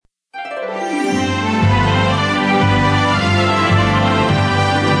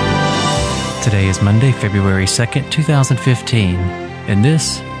Today is Monday, February 2nd, 2015, and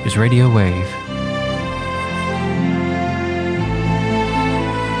this is Radio Wave.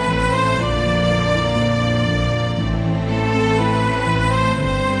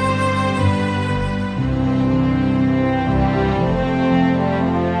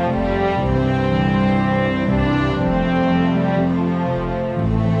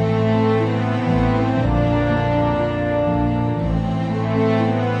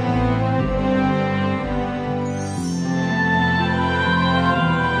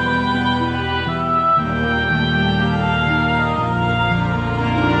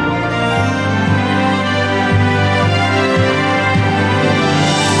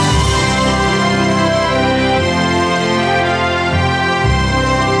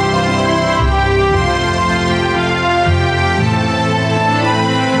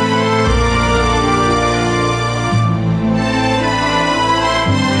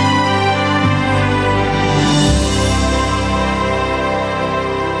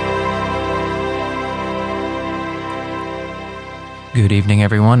 Good evening,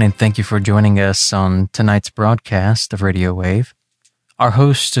 everyone, and thank you for joining us on tonight's broadcast of Radio Wave. Our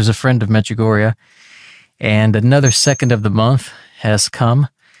host is a friend of Medjugorje, and another second of the month has come,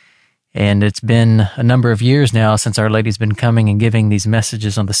 and it's been a number of years now since Our Lady's been coming and giving these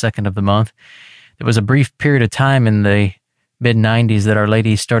messages on the second of the month. There was a brief period of time in the mid-90s that Our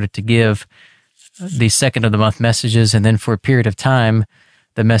Lady started to give these second of the month messages, and then for a period of time,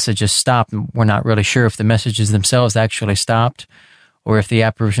 the messages stopped. We're not really sure if the messages themselves actually stopped or if the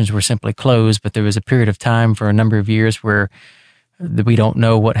apparitions were simply closed, but there was a period of time for a number of years where we don't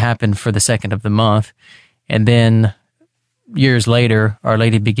know what happened for the second of the month. And then years later,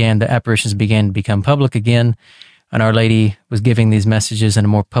 the apparitions began to become public again, and Our Lady was giving these messages in a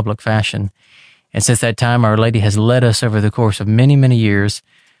more public fashion. And since that time, Our Lady has led us over the course of many, many years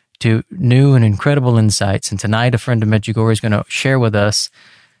to new and incredible insights. And tonight, a friend of Medjugorje is going to share with us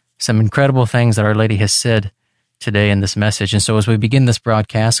some incredible things that Our Lady has said today in this message. And so as we begin this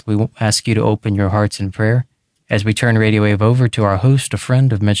broadcast, we will ask you to open your hearts in prayer as we turn Radio Wave over to our host, a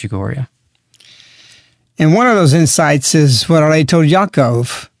friend of Medjugorje. And one of those insights is what Our Lady told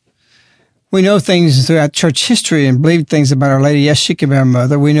Yaakov. We know things throughout church history and believe things about Our Lady. Yes, she can be our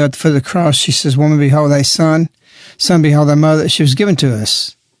mother. We know at the foot of the cross, she says, "Woman, behold thy son. Son, behold thy mother." She was given to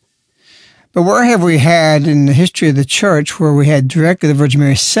us. But where have we had in the history of the church where we had directly the Virgin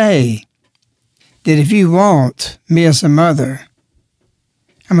Mary say that if you want me as a mother,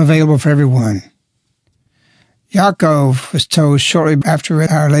 I'm available for everyone? Yaakov was told shortly after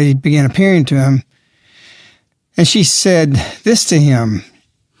Our Lady began appearing to him, and she said this to him.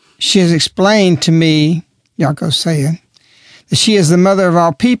 She has explained to me, Yaakov saying, that she is the mother of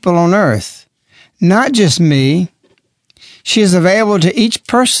all people on earth. Not just me. She is available to each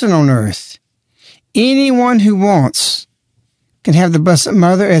person on earth. Anyone who wants can have the Blessed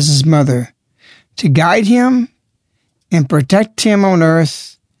Mother as his mother, to guide him and protect him on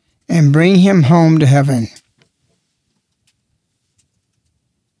earth and bring him home to heaven.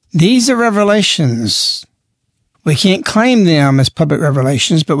 These are revelations. We can't claim them as public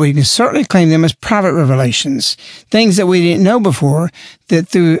revelations, but we can certainly claim them as private revelations. Things that we didn't know before, that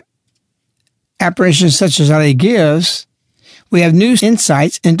through apparitions such as Our Lady gives, we have new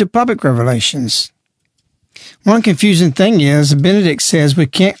insights into public revelations. One confusing thing is, Benedict says we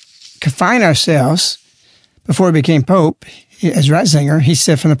can't confine ourselves. Before he became Pope, as Ratzinger, he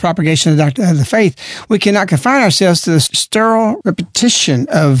said, from the propagation of the doctrine of the faith, we cannot confine ourselves to the sterile repetition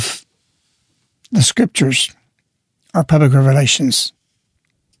of the scriptures or public revelations.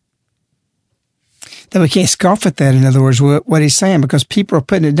 That we can't scoff at that, in other words, what he's saying, because people are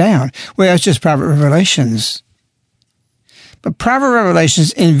putting it down. Well, it's just private revelations. But private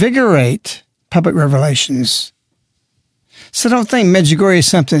revelations invigorate public revelations. So don't think Medjugorje is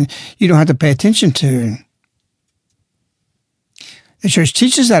something you don't have to pay attention to. The church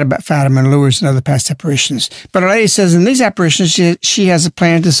teaches that about Fatima and Lourdes and other past apparitions. But Our Lady says in these apparitions, she has a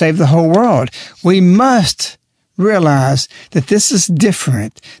plan to save the whole world. We must realize that this is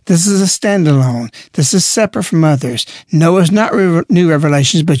different. This is a standalone. This is separate from others. No, it's not new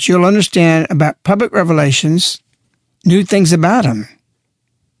revelations, but you'll understand about public revelations, new things about them.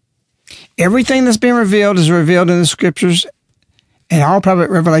 Everything that's been revealed is revealed in the scriptures, and all public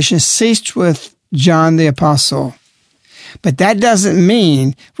revelations ceased with John the Apostle. But that doesn't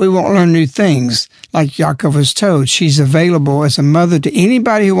mean we won't learn new things. Like Yaakov was told, she's available as a mother to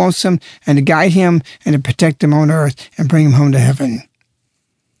anybody who wants him, and to guide him and to protect him on earth and bring him home to heaven.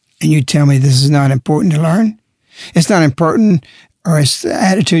 And you tell me this is not important to learn? It's not important, or it's the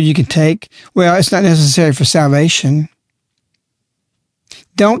attitude you can take. Well, it's not necessary for salvation.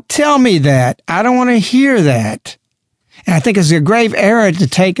 Don't tell me that. I don't want to hear that. And I think it's a grave error to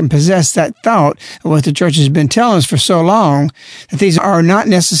take and possess that thought of what the church has been telling us for so long, that these are not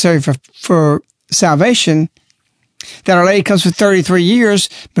necessary for salvation, that Our Lady comes for 33 years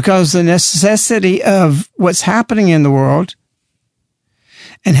because the necessity of what's happening in the world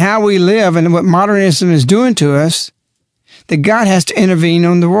and how we live and what modernism is doing to us, that God has to intervene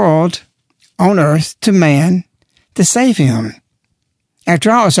on the world, on earth, to man, to save him.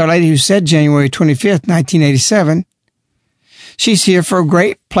 After all, it's Our Lady who said January 25th, 1987, she's here for a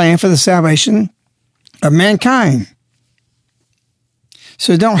great plan for the salvation of mankind.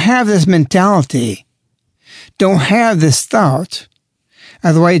 So don't have this mentality. Don't have this thought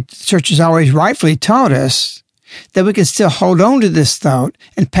of the way the church has always rightfully taught us that we can still hold on to this thought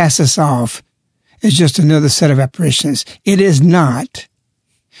and pass this off as just another set of apparitions. It is not.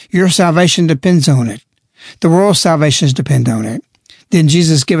 Your salvation depends on it. The world's salvations depend on it. Did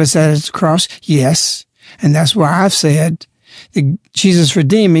Jesus give us that at the cross? Yes. And that's why I've said that Jesus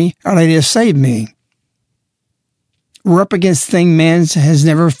redeemed me, Our Lady has saved me. We're up against things man has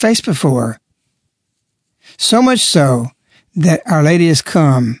never faced before. So much so that Our Lady has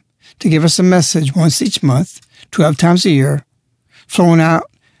come to give us a message once each month, 12 times a year, flowing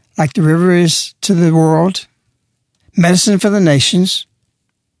out like the river is to the world, medicine for the nations,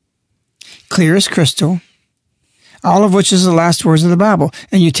 clear as crystal, all of which is the last words of the Bible.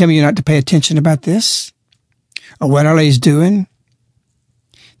 And you tell me you're not to pay attention about this or what Our Lady's doing?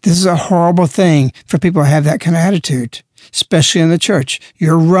 This is a horrible thing for people to have that kind of attitude, especially in the church.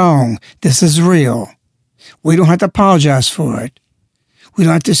 You're wrong. This is real. We don't have to apologize for it. We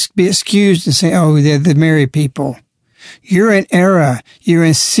don't have to be excused and say, oh, they're the married people. You're in error. You're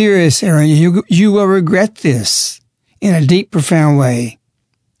in serious error. You will regret this in a deep, profound way.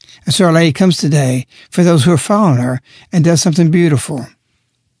 And so Our Lady comes today for those who are following her and does something beautiful.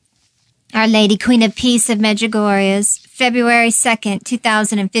 Our Lady, Queen of Peace of Medjugorje's February 2nd,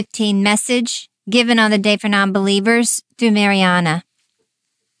 2015 message given on the Day for Non-Believers through Mariana.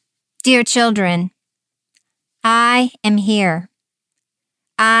 Dear children, I am here.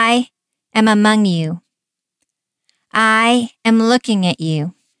 I am among you. I am looking at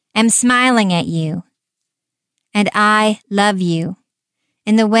you, am smiling at you, and I love you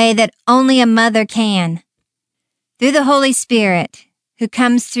in the way that only a mother can. Through the Holy Spirit, who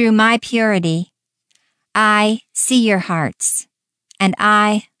comes through my purity, I see your hearts, and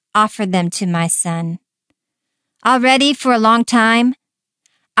I offer them to my Son. Already for a long time,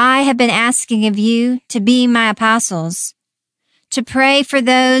 I have been asking of you to be my apostles, to pray for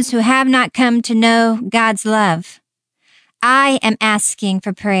those who have not come to know God's love. I am asking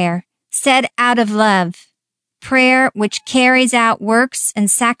for prayer, said out of love, prayer which carries out works and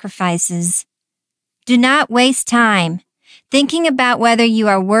sacrifices. Do not waste time thinking about whether you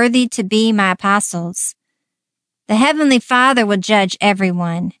are worthy to be my apostles. The Heavenly Father will judge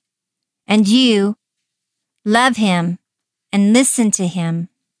everyone, and you love him and listen to him.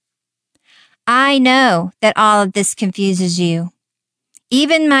 I know that all of this confuses you,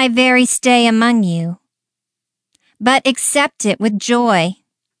 even my very stay among you. But accept it with joy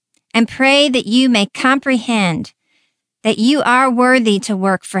and pray that you may comprehend that you are worthy to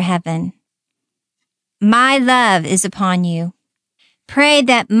work for heaven. My love is upon you. Pray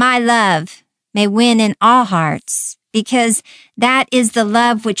that my love may win in all hearts, because that is the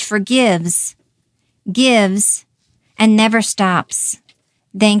love which forgives, gives, and never stops.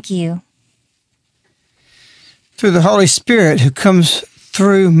 Thank you. Through the Holy Spirit who comes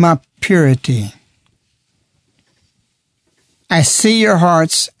through my purity, I see your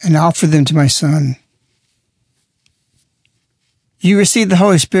hearts and offer them to my Son. You receive the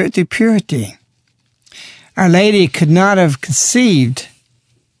Holy Spirit through purity. Our Lady could not have conceived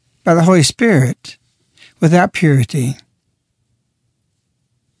by the Holy Spirit without purity.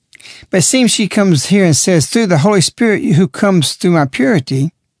 But it seems she comes here and says, through the Holy Spirit who comes through my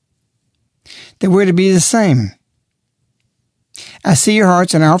purity, that we're to be the same. I see your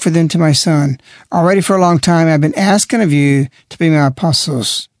hearts and I offer them to my Son. Already for a long time I've been asking of you to be my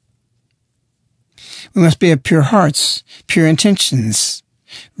apostles. We must be of pure hearts, pure intentions.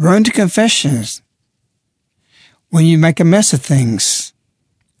 Run to confessions when you make a mess of things.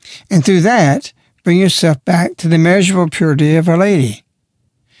 And through that, bring yourself back to the immeasurable purity of Our Lady.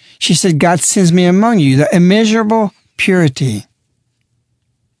 She said, God sends me among you, the immeasurable purity.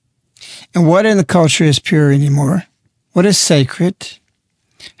 And what in the culture is pure anymore? What is sacred?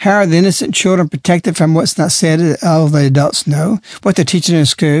 How are the innocent children protected from what's not said that all the adults know? What they're teaching in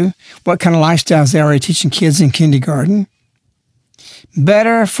school? What kind of lifestyles they're already teaching kids in kindergarten?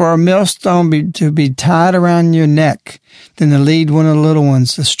 Better for a millstone to be tied around your neck than to lead one of the little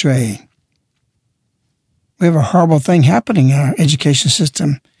ones astray. We have a horrible thing happening in our education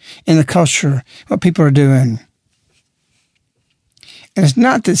system, in the culture, what people are doing. And it's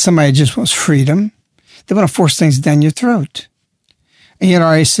not that somebody just wants freedom. They want to force things down your throat. And yet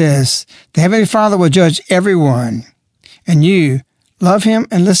already says, the Heavenly Father will judge everyone, and you love Him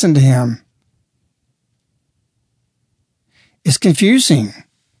and listen to Him. It's confusing.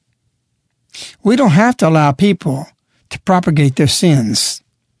 We don't have to allow people to propagate their sins.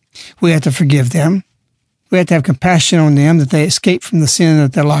 We have to forgive them. We have to have compassion on them that they escape from the sin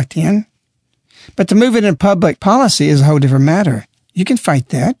that they're locked in. But to move it in public policy is a whole different matter. You can fight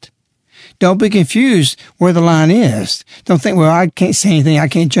that. Don't be confused where the line is. Don't think, well, I can't say anything. I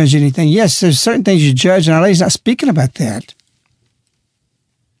can't judge anything. Yes, there's certain things you judge, and Our Lady's not speaking about that.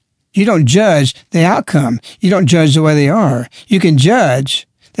 You don't judge the outcome. You don't judge the way they are. You can judge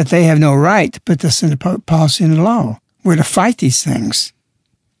that they have no right to put this into public policy and law. We're to fight these things.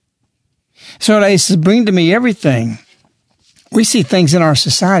 So Our Lady says, bring to me everything. We see things in our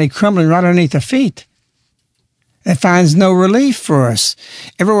society crumbling right underneath our feet. It finds no relief for us.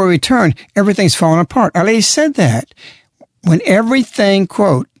 Everywhere we turn, everything's falling apart. Our Lady said that. When everything,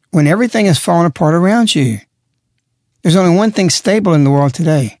 quote, when everything is falling apart around you, there's only one thing stable in the world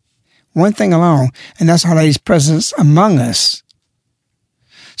today. One thing alone, and that's Our Lady's presence among us.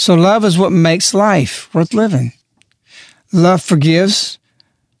 So love is what makes life worth living. Love forgives,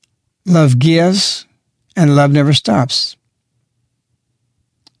 love gives, and love never stops.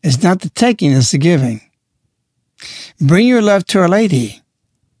 It's not the taking, it's the giving. Bring your love to Our Lady.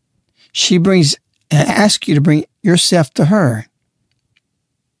 She brings and asks you to bring yourself to her.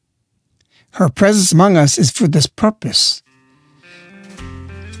 Her presence among us is for this purpose.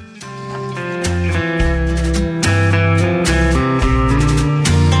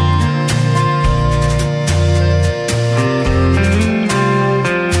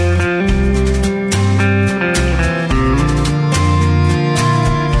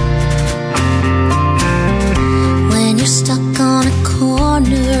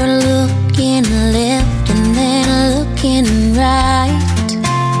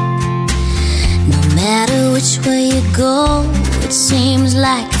 It seems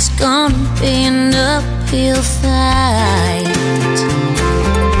like it's gonna be an uphill fight.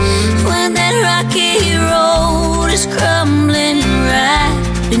 When that rocky road is crumbling right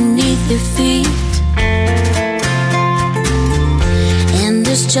beneath your feet, and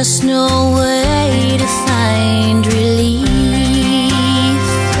there's just no way to find relief,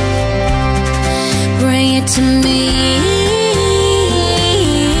 bring it to me.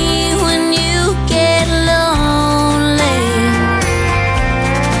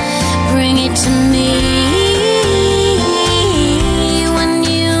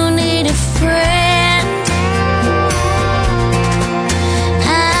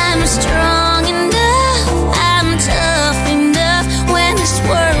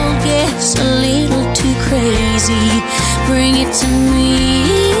 Bring it to me.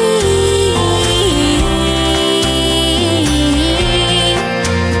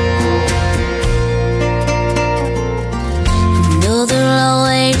 You know there'll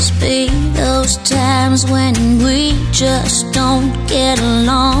always be those times when we just don't get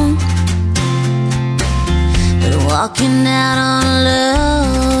along, but walking out on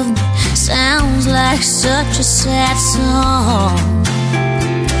love sounds like such a sad song.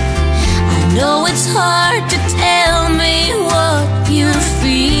 I know it's hard to tell me what you're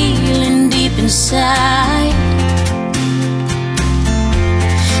feeling deep inside,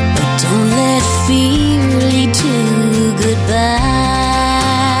 but don't let fear lead to goodbye.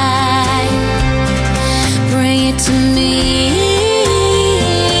 Bring it to me.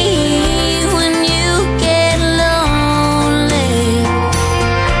 When you get lonely,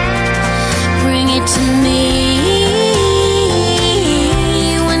 bring it to me.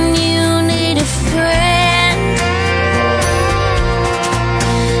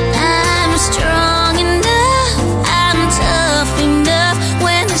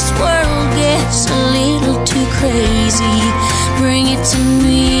 Crazy, bring it to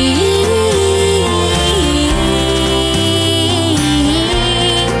me.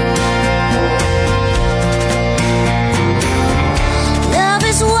 Love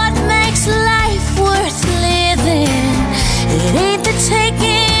is what makes life worth living. It ain't the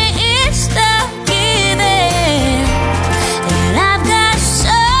taking, it's the giving. And I've got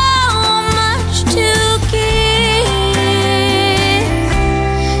so much to give,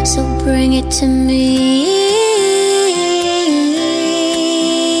 so bring it to me.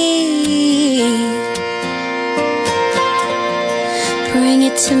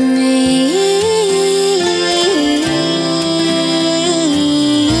 me.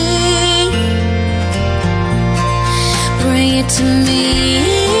 Bring it to me.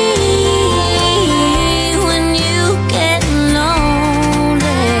 When you get lonely,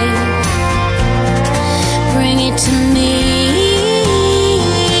 bring it to me.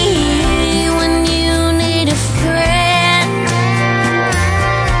 When you need a friend,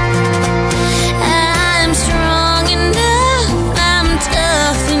 I'm strong enough, I'm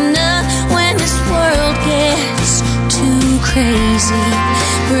tough enough. When this world gets too crazy,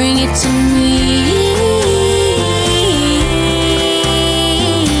 bring it to me.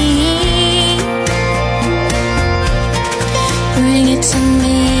 Bring it to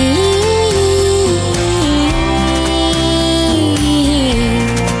me.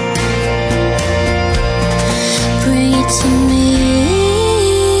 Bring it to me.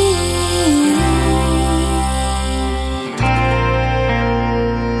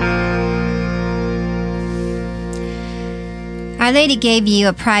 Our Lady gave you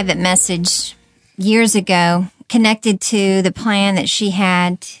a private message years ago connected to the plan that she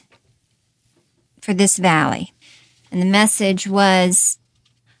had for this valley. And the message was,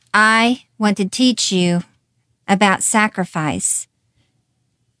 I want to teach you about sacrifice.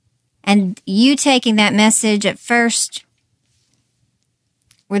 And you taking that message at first,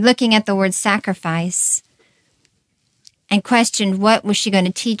 we're looking at the word sacrifice and questioned what was she going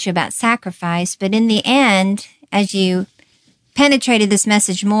to teach you about sacrifice. But in the end, as you penetrated this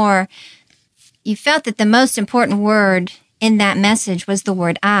message more, you felt that the most important word in that message was the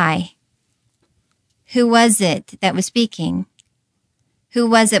word I. Who was it that was speaking? Who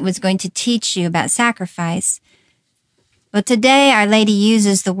was it was going to teach you about sacrifice? Well, today Our Lady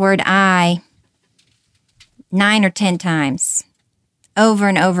uses the word I 9 or 10 times, over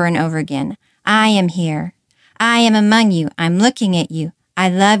and over and over again. I am here. I am among you. I'm looking at you. I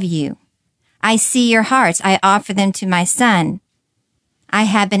love you. I see your hearts. I offer them to my Son. I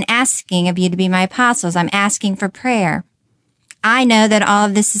have been asking of you to be my apostles. I'm asking for prayer. I know that all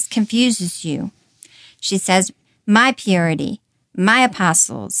of this confuses you. She says, my purity, my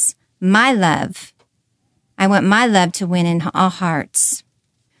apostles, my love. I want my love to win in all hearts.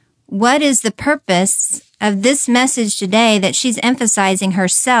 What is the purpose of this message today that she's emphasizing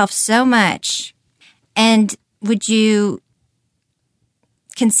herself so much? And would you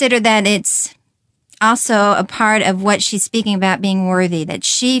consider that it's also a part of what she's speaking about being worthy, that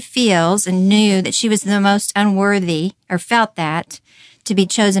she feels and knew that she was the most unworthy, or felt that, to be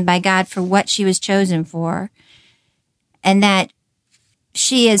chosen by God for what she was chosen for, and that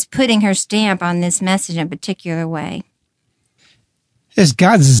she is putting her stamp on this message in a particular way. It's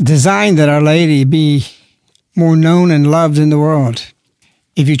God's design that Our Lady be more known and loved in the world.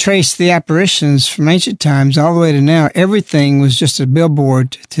 If you trace the apparitions from ancient times all the way to now, everything was just a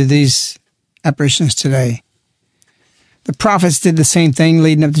billboard to these apparitions today. The prophets did the same thing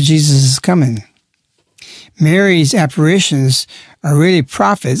leading up to Jesus' coming. Mary's apparitions are really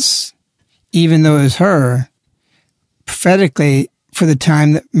prophets, even though it's her, prophetically for the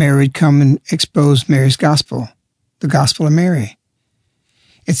time that Mary would come and expose Mary's gospel, the gospel of Mary.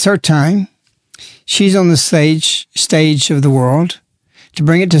 It's her time. She's on the stage of the world to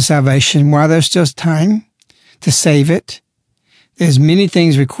bring it to salvation while there's still time to save it. There's many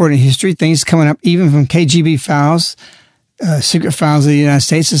things recorded in history, things coming up even from KGB files, secret files of the United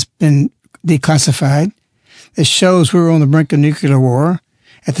States that's been declassified. It shows we were on the brink of nuclear war.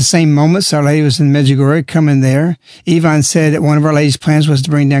 At the same moment, Our Lady was in Medjugorje, coming there. Ivan said that one of Our Lady's plans was to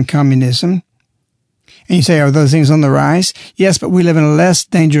bring down communism. And you say, are those things on the rise? Yes, but we live in a less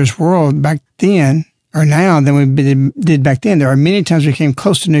dangerous world back then, or now, than we did back then. There are many times we came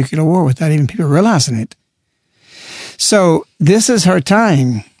close to nuclear war without even people realizing it. So this is her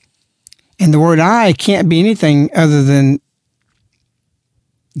time. And the word I can't be anything other than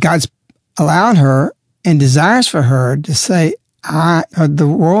God's allowed her and desires for her to say, the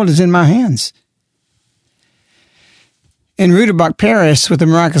world is in my hands. In Ruderbach, Paris, with the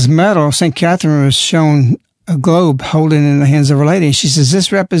miraculous medal, St. Catherine was shown a globe holding in the hands of Our Lady. She says,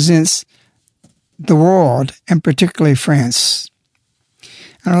 this represents the world, and particularly France.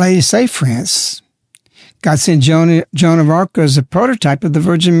 And Our Lady saved France. God sent Joan of Arc as a prototype of the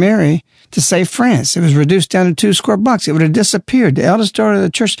Virgin Mary to save France. It was reduced down to 2 square bucks. It would have disappeared. The eldest daughter of the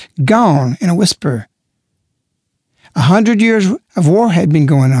church, gone in a whisper. 100 years of war had been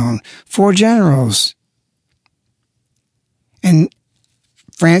going on. 4 generals. And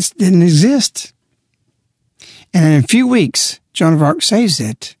France didn't exist. And in a few weeks, Joan of Arc saves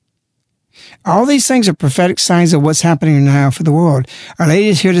it. All these things are prophetic signs of what's happening now for the world. Our Lady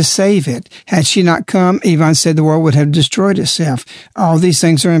is here to save it. Had she not come, Yvonne said the world would have destroyed itself. All these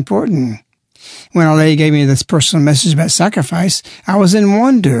things are important. When Our Lady gave me this personal message about sacrifice, I was in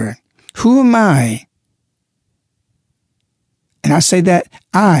wonder. Who am I? And I say that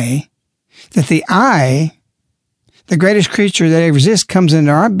the I, the greatest creature that ever exists, comes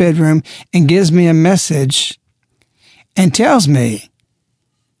into our bedroom and gives me a message and tells me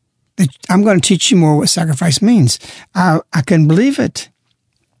that I'm going to teach you more what sacrifice means. I couldn't believe it.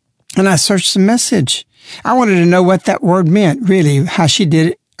 And I searched the message. I wanted to know what that word meant, really, how she did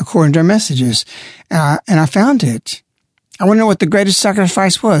it according to her messages. And I found it. I want to know what the greatest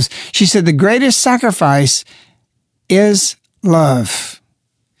sacrifice was. She said the greatest sacrifice is love.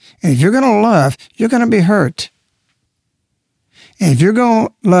 And if you're going to love, you're going to be hurt. And if you're going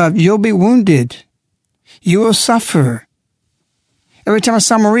to love, you'll be wounded. You will suffer. Every time I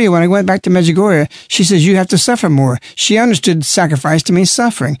saw Maria, when I went back to Medjugorje, she says, you have to suffer more. She understood sacrifice to mean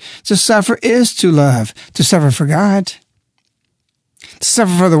suffering. To suffer is to love. To suffer for God. To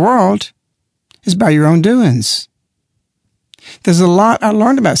suffer for the world is by your own doings. There's a lot I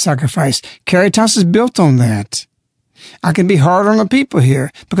learned about sacrifice. Caritas is built on that. I can be hard on the people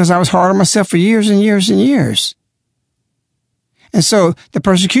here because I was hard on myself for years and years and years. And so the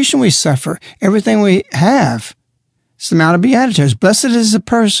persecution we suffer, everything we have, it's the Mount of Beatitudes. Blessed is the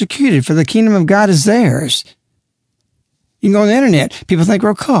persecuted, for the kingdom of God is theirs. You can go on the internet. People think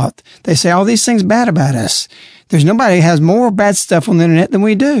we're caught. They say all these things bad about us. There's nobody who has more bad stuff on the internet than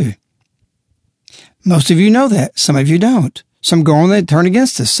we do. Most of you know that. Some of you don't. Some go on, they turn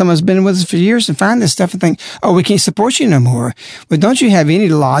against us. Some of us been with us for years and find this stuff and think, oh, we can't support you no more. But don't you have any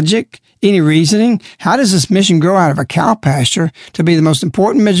logic, any reasoning? How does this mission grow out of a cow pasture to be the most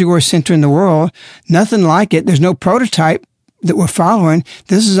important Medjugorje center in the world? Nothing like it. There's no prototype that we're following.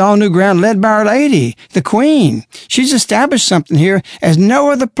 This is all new ground led by Our Lady, the Queen. She's established something here as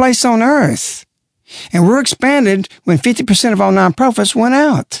no other place on earth. And we're expanded when 50% of all nonprofits went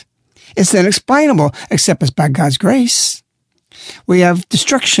out. It's inexplainable, except it's by God's grace. We have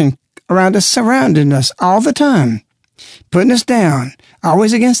destruction around us, surrounding us all the time, putting us down,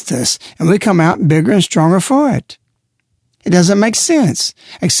 always against us, and we come out bigger and stronger for it. It doesn't make sense,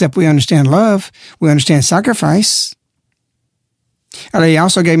 except we understand love, we understand sacrifice. And he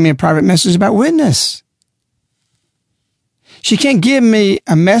also gave me a private message about witness. She can't give me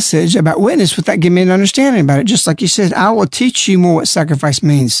a message about witness without giving me an understanding about it, just like you said, I will teach you more what sacrifice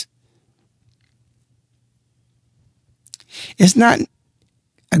means. It's not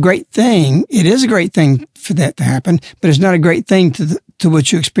a great thing. It is a great thing for that to happen, but it's not a great thing to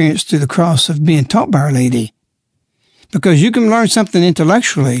what you experience through the cross of being taught by Our Lady. Because you can learn something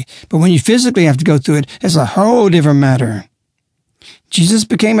intellectually, but when you physically have to go through it, it's a whole different matter. Jesus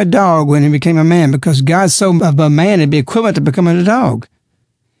became a dog when he became a man because God's so of a man it'd be equivalent to becoming a dog.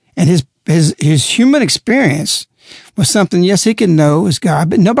 And his human experience was something, yes, he can know as God,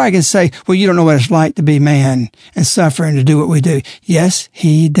 but nobody can say, well, you don't know what it's like to be man and suffer and to do what we do. Yes,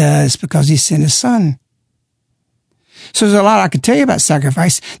 he does because he sent his son. So there's a lot I could tell you about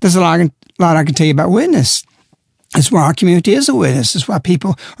sacrifice. There's a lot I can tell you about witness. That's why our community is a witness. That's why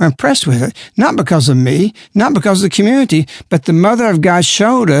people are impressed with it. Not because of me, not because of the community, but the Mother of God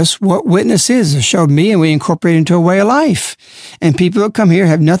showed us what witness is. It showed me, and we incorporate it into a way of life. And people that come here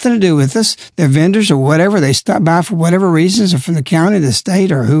have nothing to do with us. They're vendors or whatever. They stop by for whatever reasons, or from the county, the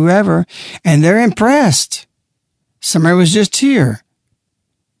state, or whoever, and they're impressed. Somebody was just here.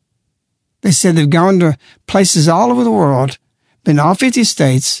 They said they've gone to places all over the world, been to all 50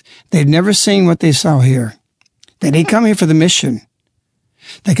 states. They've never seen what they saw here. They didn't come here for the mission.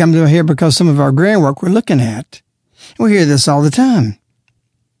 They come here because some of our grand work we're looking at. We hear this all the time.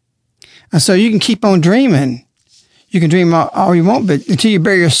 And so you can keep on dreaming. You can dream all you want, but until you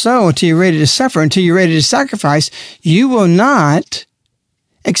bare your soul, until you're ready to suffer, until you're ready to sacrifice, you will not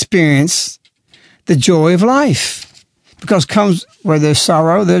experience the joy of life. Because comes where there's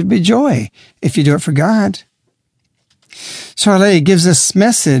sorrow, there'll be joy if you do it for God. So Our Lady gives this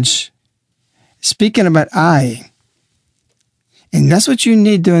message speaking about I. And that's what you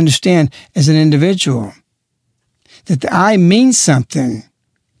need to understand as an individual, that the I means something.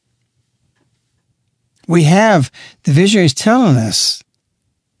 We have the visionaries telling us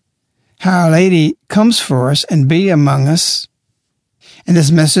how Our Lady comes for us and be among us. And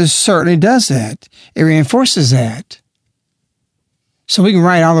this message certainly does that. It reinforces that. So we can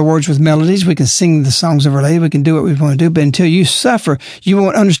write all the words with melodies. We can sing the songs of Our Lady. We can do what we want to do. But until you suffer, you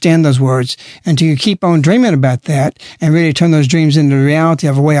won't understand those words. Until you keep on dreaming about that and really turn those dreams into the reality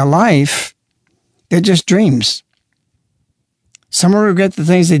of a way of life, they're just dreams. Some will regret the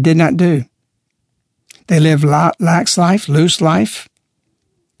things they did not do. They live lax life, loose life.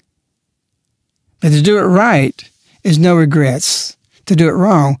 But to do it right is no regrets. To do it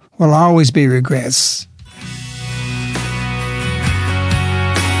wrong will always be regrets.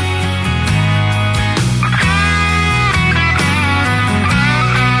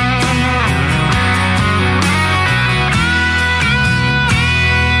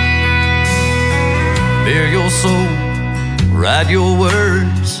 Bare your soul, write your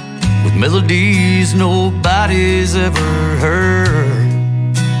words with melodies nobody's ever heard.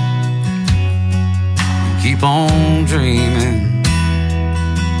 Keep on dreaming.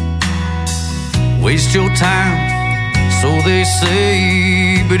 Waste your time, so they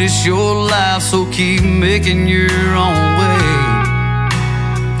say, but it's your life, so keep making your own way.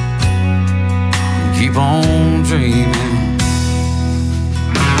 Keep on dreaming.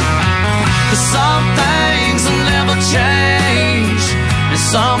 Some things will never change, and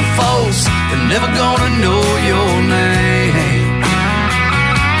some folks are never gonna know your name.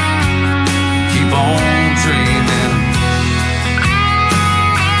 Keep on dreaming.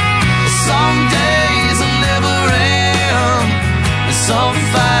 Some days will never end, and some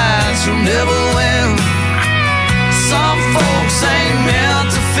fights you'll never win. Some folks ain't meant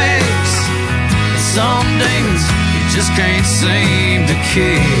to fix, and some things you just can't seem to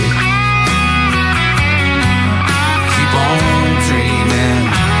kick. Keep on dreaming,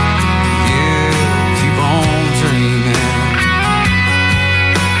 yeah, keep on dreaming.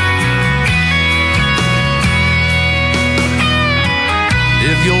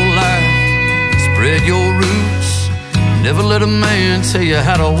 Live your life, spread your roots. Never let a man tell you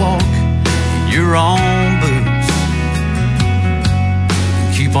how to walk in your own boots.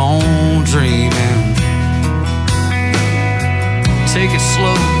 Keep on dreaming. Take it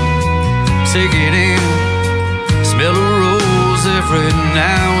slow, take it in. Smell a rose every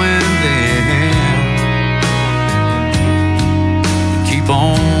now and then. Keep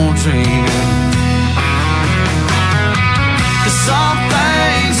on dreaming. 'Cause some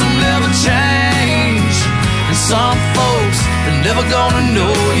things will never change, and some folks are never gonna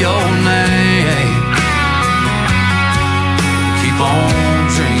know your name. Keep on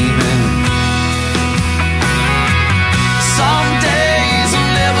dreaming. Some days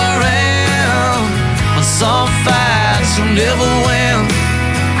will never end, and some fights you'll never win.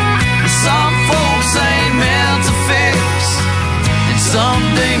 Some folks ain't meant to fix, and some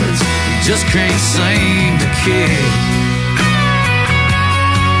demons you just can't seem to kick.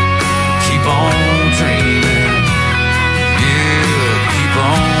 Keep on dreaming, yeah, keep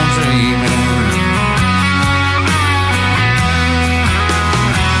on dreaming.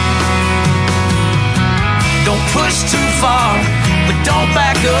 Don't push too far, but don't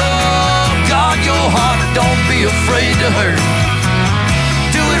back up. Guard your heart, don't be afraid to hurt.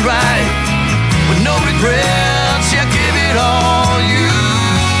 Do it right, with no regrets. Yeah, give it all you've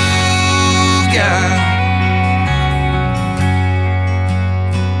got.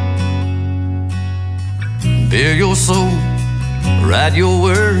 Bare your soul, write your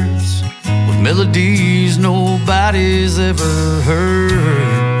words with melodies nobody's ever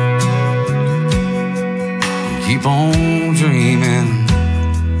heard. Keep on dreaming.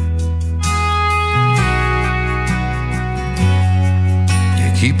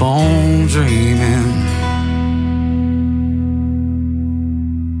 Keep on dreaming.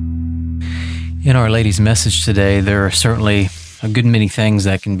 In Our Lady's message today, there are certainly a good many things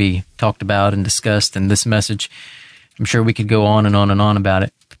that can be talked about and discussed in this message. I'm sure we could go on and on and on about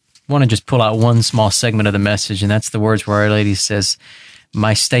it. I want to just pull out one small segment of the message, and that's the words where Our Lady says,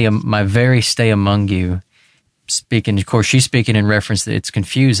 my very stay among you. Speaking, of course, she's speaking in reference that it's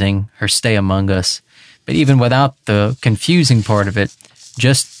confusing, her stay among us. But even without the confusing part of it,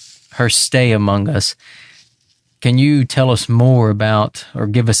 just her stay among us. Can you tell us more about, or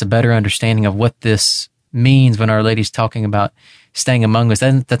give us a better understanding of what this means when Our Lady's talking about staying among us?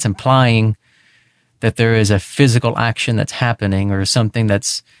 That's implying that there is a physical action that's happening, or something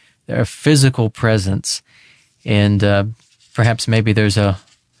that's a physical presence. And perhaps maybe there's a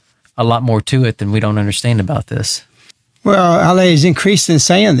lot more to it than we don't understand about this. Well, Our Lady's increased in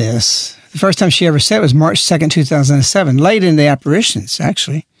saying this. The first time she ever said it was March 2nd, 2007, late in the apparitions,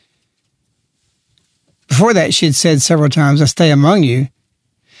 actually. Before that, she had said several times, I stay among you.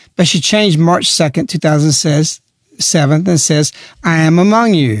 But she changed March 2nd, 2007, and says, I am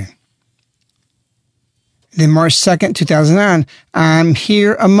among you. Then March 2nd, 2009, I'm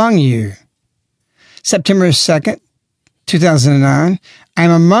here among you. September 2nd, 2009,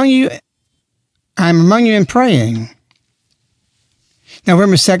 I'm among you in praying.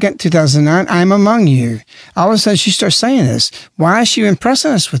 November 2nd, 2009, I'm among you. All of a sudden, she starts saying this. Why is she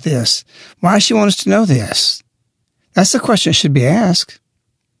impressing us with this? Why does she want us to know this? That's the question that should be asked.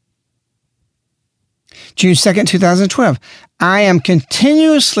 June 2nd, 2012, I am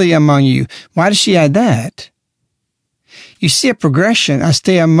continuously among you. Why does she add that? You see a progression. I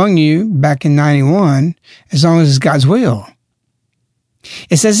stay among you back in 91 as long as it's God's will.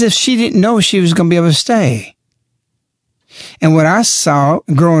 It's as if she didn't know she was going to be able to stay. And what I saw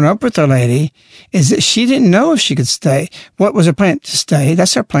growing up with Our Lady is that she didn't know if she could stay. What was her plan? To stay.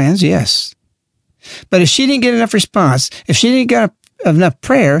 That's her plans, yes. But if she didn't get enough response, if she didn't get enough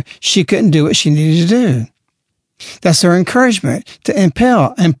prayer, she couldn't do what she needed to do. That's her encouragement to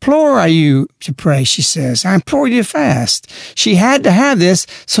implore you to pray, she says. I implore you to fast. She had to have this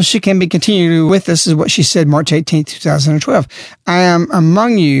so she can be continually with us, is what she said March 18th, 2012. I am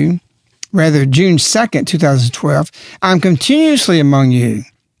among you, rather June 2nd, 2012. I'm continuously among you.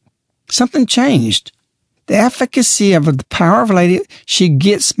 Something changed. The efficacy of the power of Our Lady, she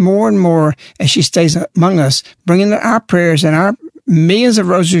gets more and more as she stays among us, bringing our prayers and our millions of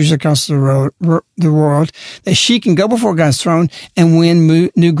rosaries across the world, that she can go before God's throne and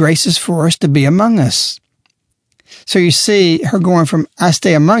win new graces for us to be among us. So you see her going from I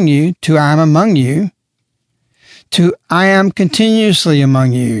stay among you to I am among you to I am continuously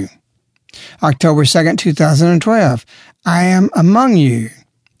among you. October 2nd, 2012, I am among you.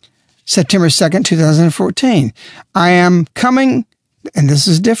 September 2nd, 2014, I am coming, and this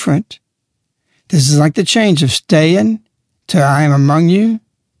is different. This is like the change of staying to I am among you,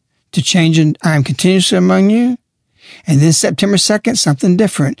 to changing I am continuously among you, and then September 2nd, something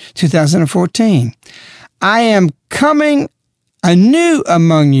different, 2014. I am coming anew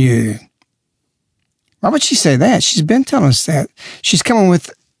among you. Why would she say that? She's been telling us that. She's coming with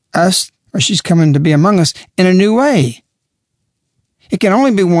us, or she's coming to be among us in a new way. It can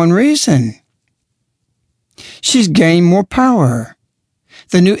only be one reason. She's gained more power.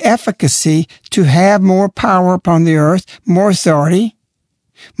 The new efficacy to have more power upon the earth, more authority,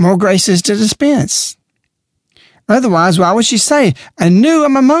 more graces to dispense. Otherwise, why would she say, anew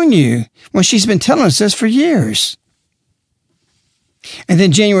I'm among you, when she's been telling us this for years? And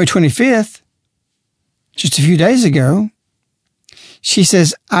then January 25th, just a few days ago, she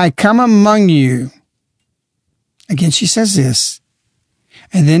says, I come among you. Again, she says this.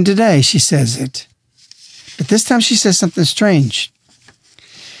 And then today she says it. But this time she says something strange.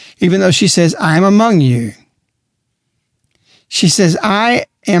 Even though she says, I am among you. She says, I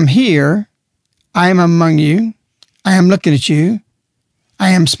am here. I am among you. I am looking at you.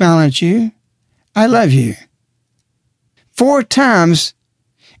 I am smiling at you. I love you. 4 times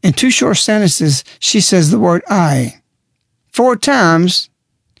in 2 short sentences, she says the word I. 4 times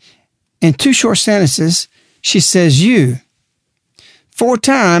in 2 short sentences, she says you. 4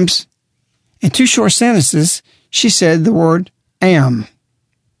 times in 2 short sentences, she said the word am.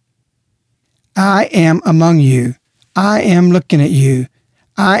 I am among you. I am looking at you.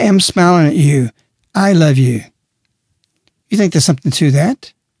 I am smiling at you. I love you. You think there's something to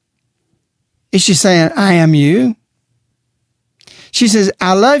that? Is she saying, I am you? She says,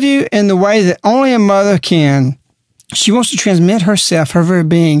 I love you in the way that only a mother can. She wants to transmit herself, her very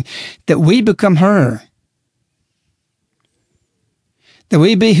being, that we become her. That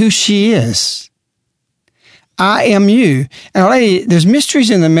we be who she is. I am you. And lady, there's mysteries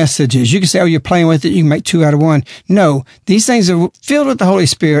in the messages. You can say, oh, you're playing with it. You can make 2 out of 1. No, these things are filled with the Holy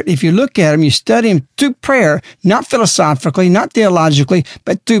Spirit. If you look at them, you study them through prayer, not philosophically, not theologically,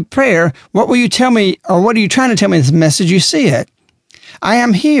 but through prayer. What will you tell me, or what are you trying to tell me in this message? You see it. I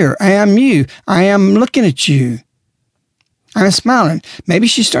am here. I am you. I am looking at you. I'm smiling. Maybe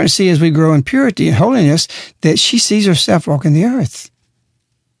she's starting to see as we grow in purity and holiness that she sees herself walking the earth.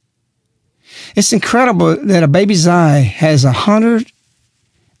 It's incredible that a baby's eye has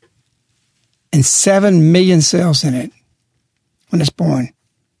 107 million cells in it when it's born.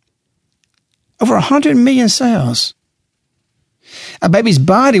 Over 100 million cells. A baby's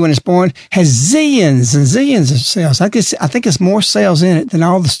body, when it's born, has zillions and zillions of cells. I think it's more cells in it than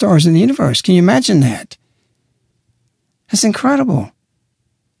all the stars in the universe. Can you imagine that? That's incredible.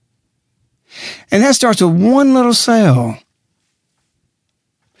 And that starts with one little cell.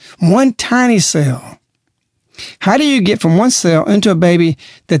 One tiny cell. How do you get from one cell into a baby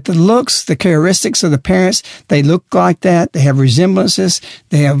that the looks, the characteristics of the parents, they look like that, they have resemblances,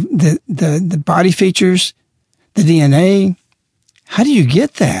 they have the body features, the DNA? How do you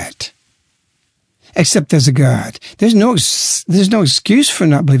get that? Except there's a God. There's no excuse for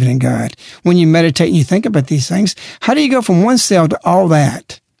not believing in God. When you meditate and you think about these things, how do you go from one cell to all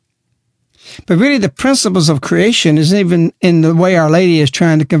that? But really, the principles of creation isn't even in the way Our Lady is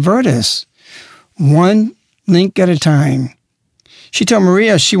trying to convert us. One link at a time. She told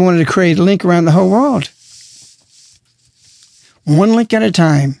Maria she wanted to create a link around the whole world. One link at a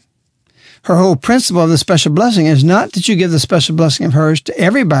time. Her whole principle of the special blessing is not that you give the special blessing of hers to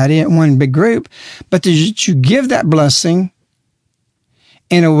everybody in one big group, but that you give that blessing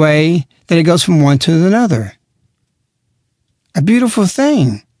in a way that it goes from one to another. A beautiful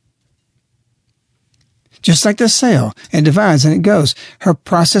thing. Just like the sail, it divides and it goes. Her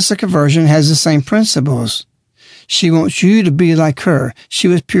process of conversion has the same principles. She wants you to be like her. She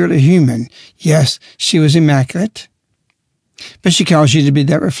was purely human. Yes, she was immaculate. But she calls you to be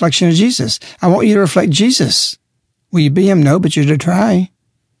that reflection of Jesus. I want you to reflect Jesus. Will you be him? No, but you're to try.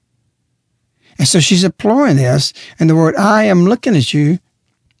 And so she's imploring this, and the word I am looking at you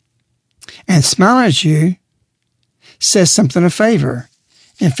and smiling at you says something of favor.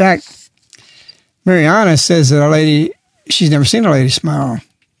 In fact, Mariana says that Our Lady, she's never seen Our Lady smile.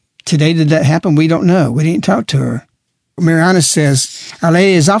 Today, did that happen? We don't know. We didn't talk to her. Mariana says, Our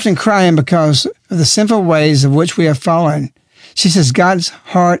Lady is often crying because of the sinful ways of which we have fallen. She says God's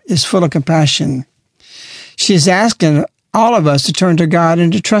heart is full of compassion. She is asking all of us to turn to God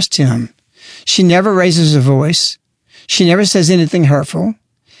and to trust him. She never raises her voice. She never says anything hurtful.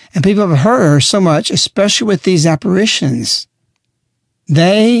 And people have heard her so much, especially with these apparitions.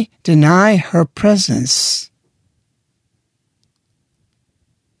 They deny her presence.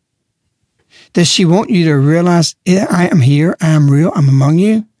 Does she want you to realize, I am here, I am real, I'm among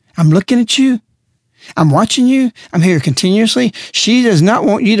you, I'm looking at you, I'm watching you, I'm here continuously? She does not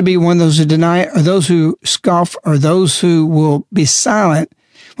want you to be one of those who deny it, or those who scoff, or those who will be silent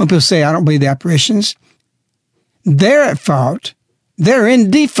when people say, I don't believe the apparitions. They're at fault. They're in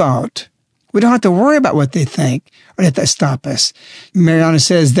default. We don't have to worry about what they think or let that stop us. Mariana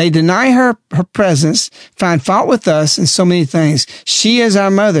says they deny her presence, find fault with us in so many things. She is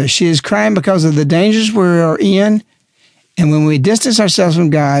our mother. She is crying because of the dangers we are in. And when we distance ourselves from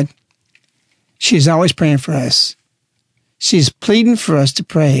God, she is always praying for us. She is pleading for us to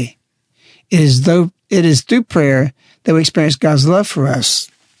pray. It is through prayer that we experience God's love for us.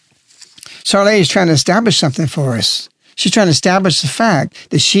 So Our Lady is trying to establish something for us. She's trying to establish the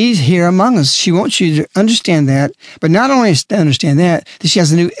fact that she's here among us. She wants you to understand that, but not only to understand that she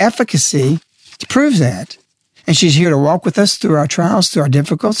has a new efficacy to prove that. And she's here to walk with us through our trials, through our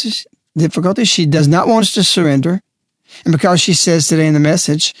difficulties. She does not want us to surrender. And because she says today in the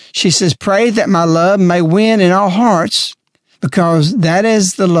message, she says, pray that my love may win in all hearts, because that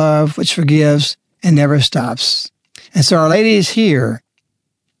is the love which forgives and never stops. And so Our Lady is here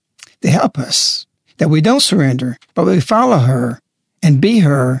to help us, that we don't surrender, but we follow her and be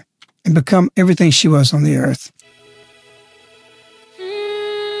her and become everything she was on the earth.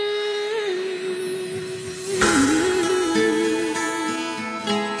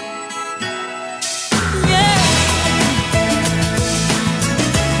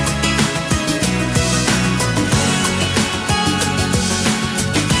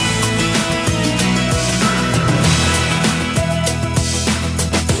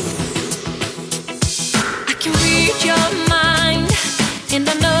 And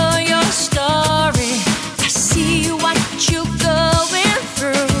I know your story. I see what you're going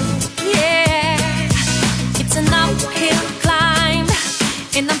through. Yeah, it's an uphill climb,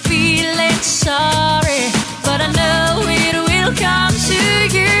 and I'm feeling sorry, but I know it will come to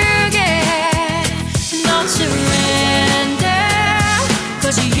you. Yeah, don't surrender,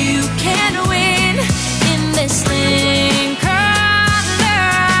 'cause you can win in this thing called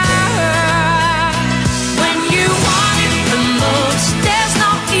love. When you want it the most, there's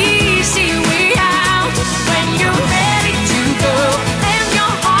no easy way out. When you're ready to go and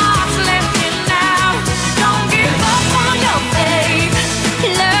your heart's lifting now, don't give up on your faith.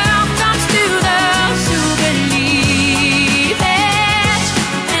 Love comes to those who believe it,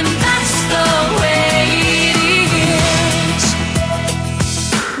 and that's the way it is.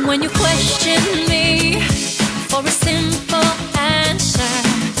 When you question me for a simple answer,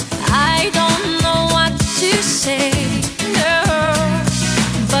 I don't know what to say. No,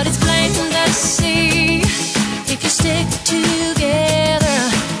 but it's plain to see, if you stick together,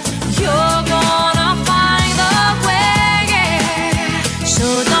 you're gonna find the way. So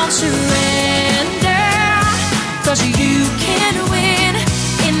don't surrender, 'cause you can win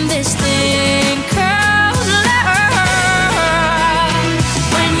in this thing called love.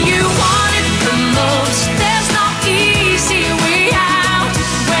 When you want it the most, there's no easy way out.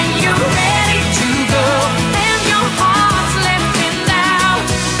 When you're ready to go and your heart's lifting now,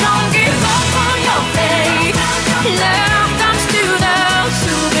 don't give up on your faith. Love comes to those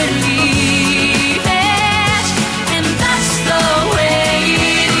who believe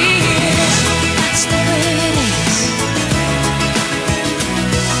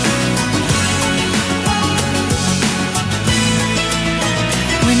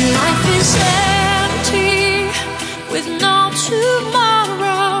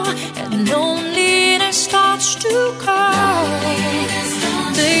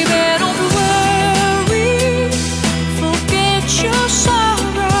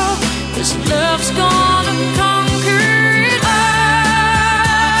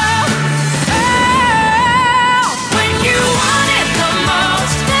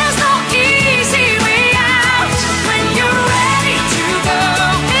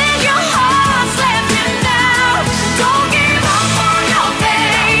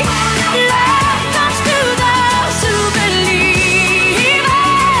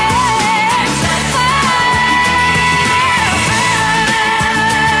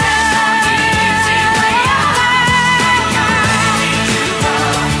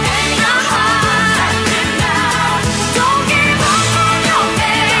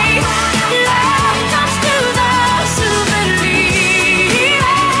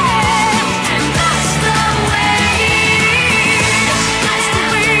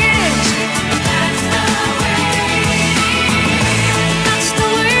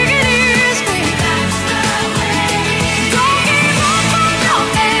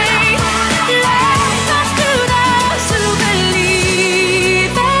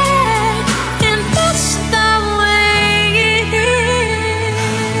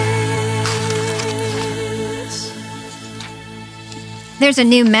There's a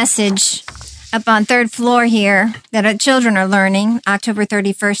new message up on third floor here that our children are learning, October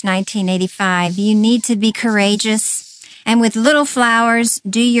 31st, 1985. You need to be courageous, and with little flowers,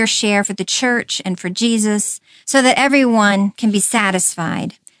 do your share for the church and for Jesus so that everyone can be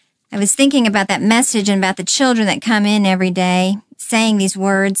satisfied. I was thinking about that message and about the children that come in every day saying these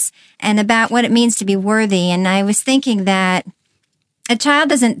words and about what it means to be worthy. And I was thinking that a child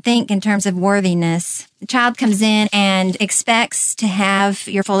doesn't think in terms of worthiness. The child comes in and expects to have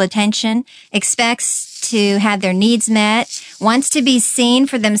your full attention, expects to have their needs met, wants to be seen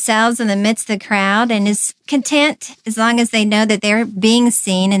for themselves in the midst of the crowd, and is content as long as they know that they're being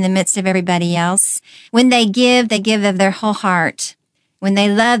seen in the midst of everybody else. When they give of their whole heart. When they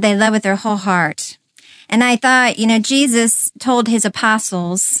love with their whole heart. And I thought, Jesus told his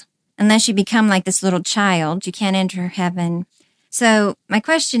apostles, unless you become like this little child, you can't enter heaven. So my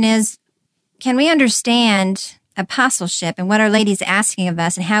question is, can we understand apostleship and what Our Lady's asking of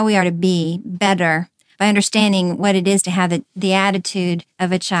us and how we are to be better by understanding what it is to have the attitude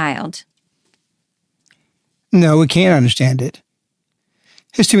of a child? No, we can't understand it.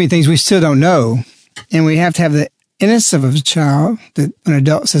 There's too many things we still don't know, and we have to have the innocence of a child that when an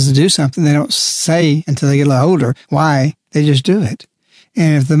adult says to do something, they don't say until they get a little older why. They just do it.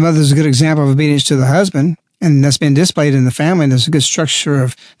 And if the mother's a good example of obedience to the husband, and that's been displayed in the family, and there's a good structure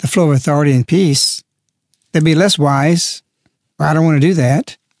of the flow of authority and peace, they'd be less wise, or I don't want to do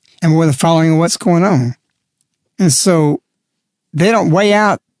that, and more the following of what's going on. And so they don't weigh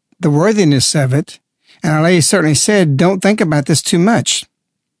out the worthiness of it. And Our Lady certainly said, don't think about this too much.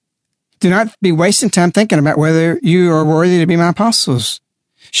 Do not be wasting time thinking about whether you are worthy to be my apostles.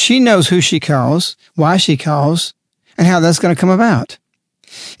 She knows who she calls, why she calls, and how that's going to come about.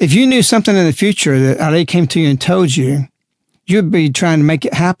 If you knew something in the future that Our Lady came to you and told you, you'd be trying to make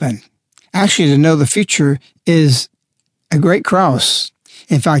it happen. Actually, to know the future is a great cross.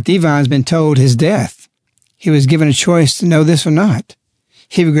 In fact, Ivan's been told his death. He was given a choice to know this or not.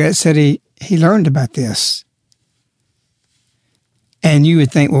 He regrets that he learned about this. And you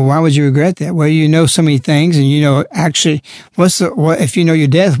would think, well, why would you regret that? Well, you know so many things, and actually, if you know your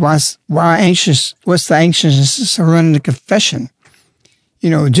death, why anxious? What's the anxiousness of running to confession?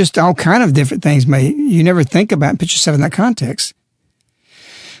 Just all kind of different things you never think about and put yourself in that context.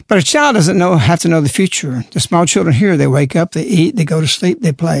 But a child doesn't have to know the future. The small children here, they wake up, they eat, they go to sleep,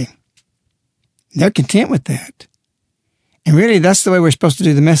 they play. They're content with that. And really, that's the way we're supposed to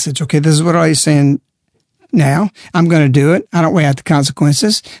do the message. Okay, this is what I'm saying now. I'm going to do it. I don't weigh out the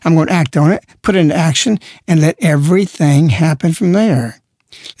consequences. I'm going to act on it, put it into action, and let everything happen from there.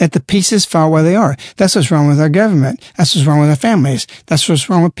 Let the pieces fall where they are. That's what's wrong with our government. That's what's wrong with our families. That's what's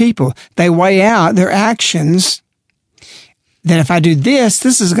wrong with people. They weigh out their actions. That if I do this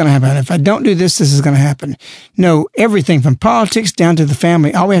is going to happen. If I don't do this is going to happen. No, everything from politics down to the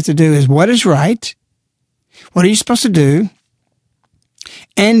family, all we have to do is what is right, what are you supposed to do,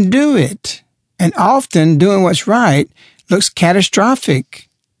 and do it. And often doing what's right looks catastrophic.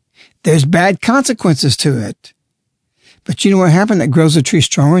 There's bad consequences to it. But you know what happened? That grows a tree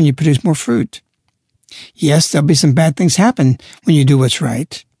stronger and you produce more fruit. Yes, there'll be some bad things happen when you do what's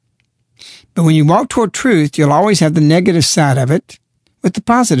right. But when you walk toward truth, you'll always have the negative side of it with the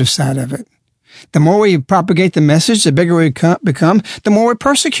positive side of it. The more we propagate the message, the bigger we become, the more we're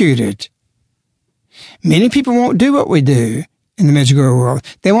persecuted. Many people won't do what we do in the Medjugorje world.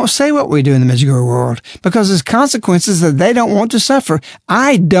 They won't say what we do in the Medjugorje world because there's consequences that they don't want to suffer.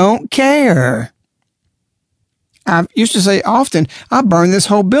 I don't care. I used to say often, I'll burn this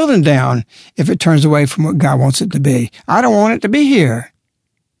whole building down if it turns away from what God wants it to be. I don't want it to be here.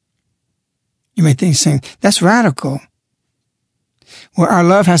 You may think, saying, that's radical. Well, our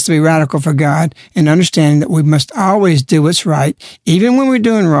love has to be radical for God and understanding that we must always do what's right, even when we're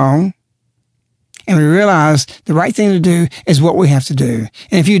doing wrong. And we realize the right thing to do is what we have to do.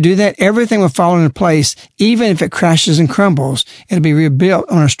 And if you do that, everything will fall into place. Even if it crashes and crumbles, it'll be rebuilt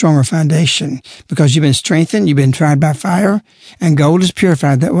on a stronger foundation because you've been strengthened, you've been tried by fire, and gold is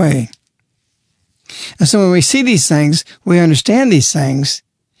purified that way. And so when we see these things, we understand these things,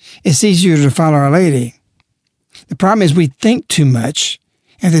 it's easier to follow Our Lady. The problem is we think too much.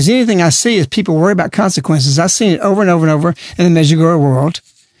 And if there's anything I see is people worry about consequences. I've seen it over and over and over in the Medjugorje world.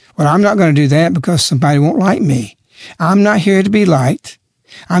 Well, I'm not going to do that because somebody won't like me. I'm not here to be liked.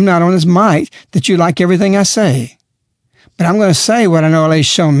 I'm not on this mic that you like everything I say. But I'm going to say what I know Our Lady's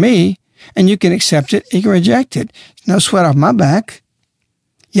shown me, and you can accept it, you can reject it. No sweat off my back.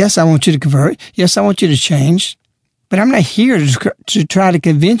 Yes, I want you to convert. Yes, I want you to change. But I'm not here to try to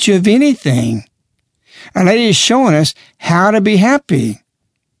convince you of anything. Our Lady is showing us how to be happy.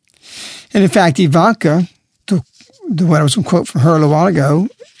 And in fact, Ivanka, what I was going to quote from her a little while ago.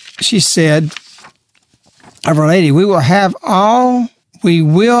 She said of Our Lady, we will all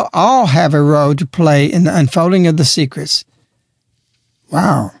have a role to play in the unfolding of the secrets.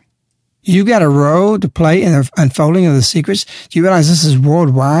 Wow. You got a role to play in the unfolding of the secrets? Do you realize this is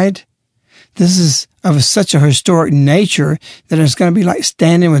worldwide? This is of such a historic nature that it's going to be like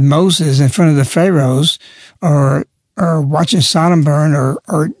standing with Moses in front of the pharaohs or watching Sodom burn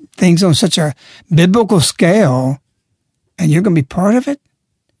or things on such a biblical scale, and you're going to be part of it?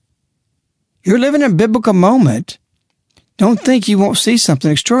 You're living in a biblical moment. Don't think you won't see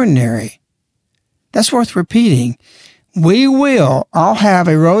something extraordinary. That's worth repeating. We will all have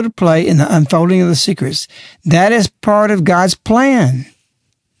a role to play in the unfolding of the secrets. That is part of God's plan.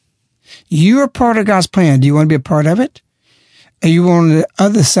 You are part of God's plan. Do you want to be a part of it? Or you on the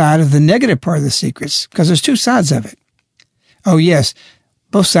other side of the negative part of the secrets? Because there's two sides of it. Oh, yes,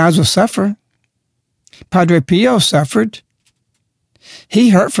 both sides will suffer. Padre Pio suffered. He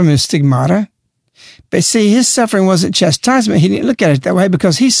hurt from his stigmata. But see, his suffering wasn't chastisement. He didn't look at it that way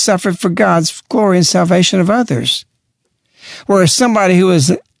because he suffered for God's glory and salvation of others. Whereas somebody who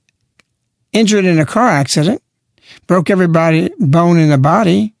was injured in a car accident, broke every bone in the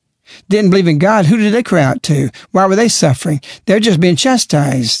body, didn't believe in God, who did they cry out to? Why were they suffering? They're just being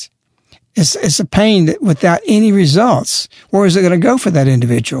chastised. It's a pain that without any results. Where is it going to go for that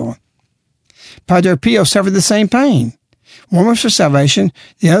individual? Padre Pio suffered the same pain. One was for salvation.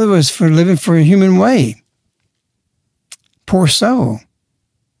 The other was for living for a human way. Poor soul.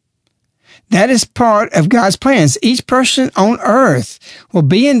 That is part of God's plans. Each person on earth will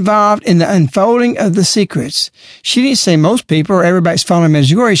be involved in the unfolding of the secrets. She didn't say most people or everybody's following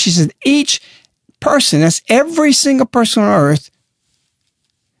Medjugorje. She said each person, that's every single person on earth,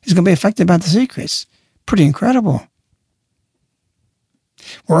 is going to be affected by the secrets. Pretty incredible.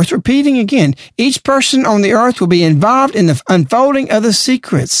 Worth repeating again. Each person on the earth will be involved in the unfolding of the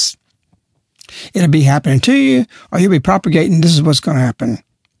secrets. It'll be happening to you, or you'll be propagating. This is what's going to happen.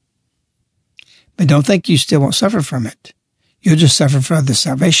 But don't think you still won't suffer from it. You'll just suffer for the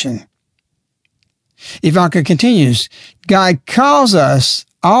salvation. Ivanka continues, God calls us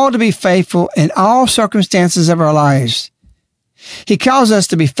all to be faithful in all circumstances of our lives. He calls us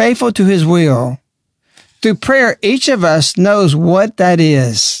to be faithful to his will. Through prayer, each of us knows what that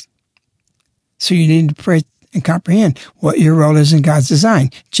is. So you need to pray and comprehend what your role is in God's design.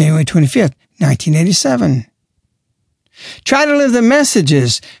 January 25th, 1987. Try to live the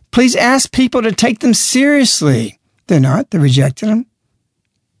messages. Please ask people to take them seriously. They're not. They're rejecting them.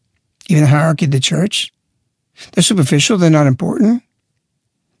 Even the hierarchy of the church. They're superficial. They're not important.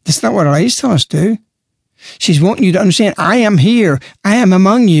 That's not what Our Lady's telling us to do. She's wanting you to understand, I am here. I am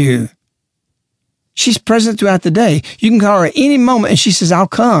among you. She's present throughout the day. You can call her at any moment, and she says, I'll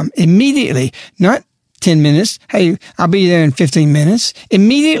come immediately. Not 10 minutes. Hey, I'll be there in 15 minutes.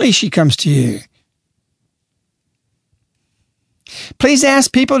 Immediately she comes to you. Please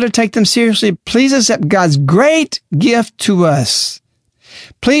ask people to take them seriously. Please accept God's great gift to us.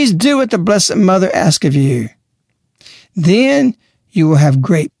 Please do what the Blessed Mother asks of you. Then you will have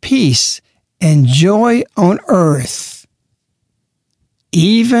great peace and joy on earth,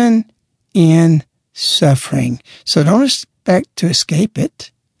 even in suffering. So don't expect to escape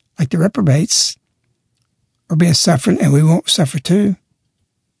it like the reprobates or be suffering, and we won't suffer too.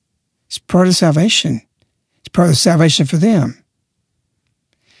 It's part of salvation. It's part of the salvation for them.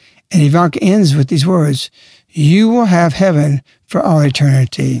 And Ivanka ends with these words, you will have heaven for all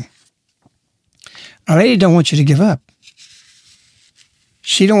eternity. Our Lady don't want you to give up.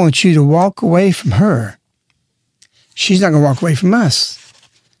 She don't want you to walk away from her. She's not going to walk away from us.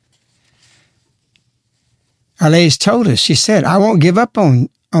 Our Lady's told us, she said, I won't give up on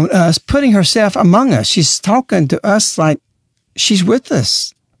us, putting herself among us. She's talking to us like she's with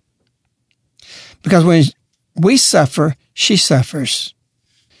us. Because when we suffer, she suffers.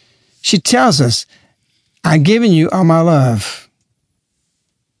 She tells us, I've given you all my love.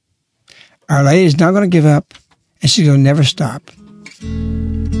 Our Lady is not going to give up, and she's going to never stop.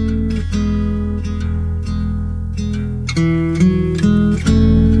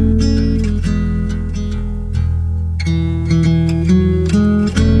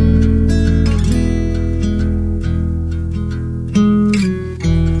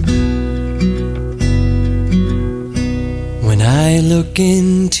 When I look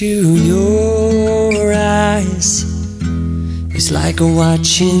into your eyes, it's like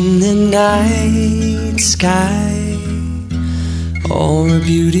watching the night sky or a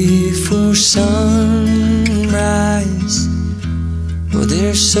beautiful sunrise. Oh,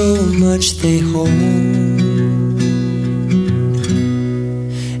 there's so much they hold,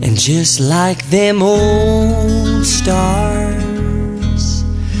 and just like them old stars.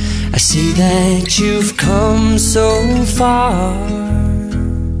 I see that you've come so far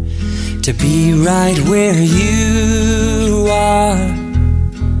to be right where you are.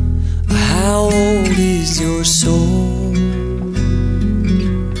 How old is your soul?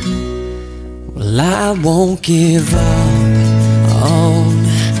 Well, I won't give up on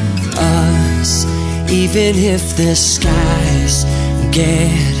us, even if the skies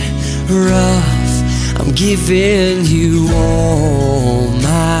get rough. I'm giving you all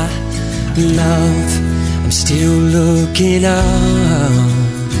my love. I'm still looking up.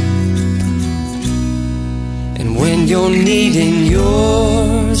 And when you're needing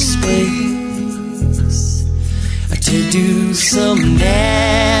your space to do some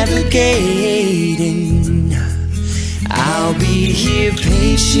navigating, I'll be here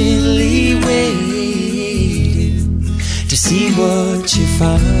patiently waiting to see what you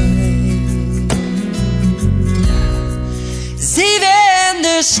find. 'Cause even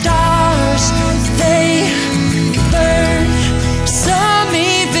the stars, they burn. Some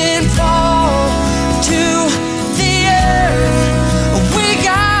even fall to the earth. We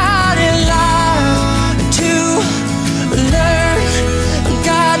got a lot to learn.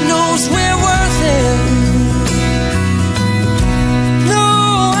 God knows we're worth it. No,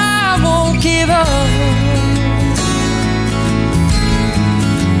 I won't give up.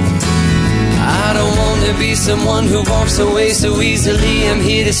 I don't want to be someone who walks away so easily. I'm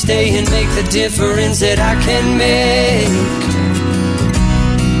here to stay and make the difference that I can make.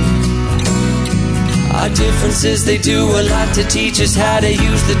 Our differences, they do a lot to teach us how to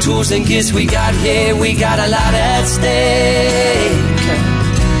use the tools and gifts we got here. We got a lot at stake.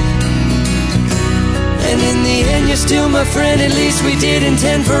 And in the end, you're still my friend. At least we did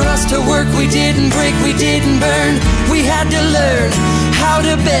intend for us to work. We didn't break, we didn't burn. We had to learn how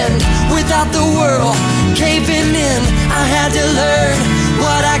to bend without the world caving in. I had to learn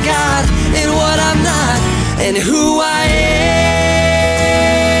what I got and what I'm not, and who I am.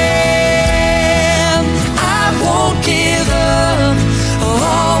 I won't give up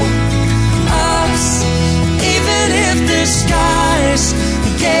on us, even if the skies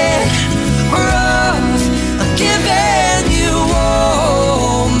get rough. I'm giving you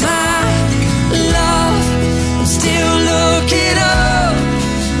all my love. I'm still looking up,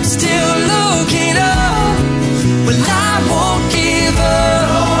 still looking up. Well, I won't give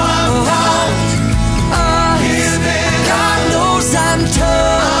up on us. God knows I'm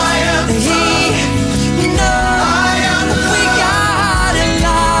tough. He knows we got a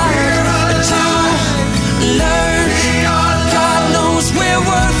lot to learn. God knows we're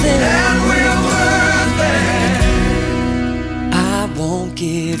worth it. I won't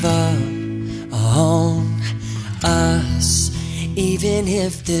give up on us, even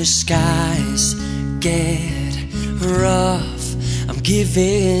if the skies get rough. I'm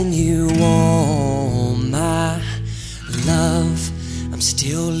giving you all my love. I'm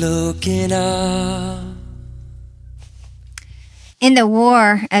still looking up. In the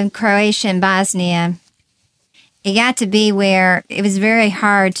war of Croatia and Bosnia, it got to be where it was very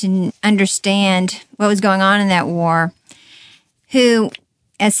hard to understand what was going on in that war. Who,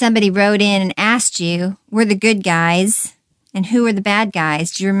 as somebody wrote in and asked you, were the good guys and who were the bad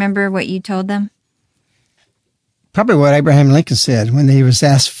guys? Do you remember what you told them? Probably what Abraham Lincoln said when he was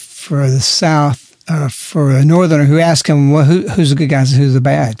asked for the South, for a Northerner who asked him, well, who's the good guys and who's the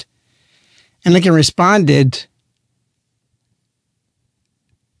bad? And Lincoln responded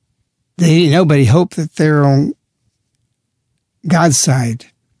that he didn't know, but he hoped that they're on God's side.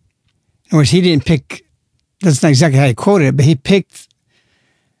 In other words, he didn't pick, that's not exactly how he quoted it, but he picked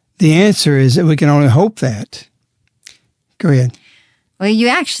the answer is that we can only hope that. Go ahead. Well, you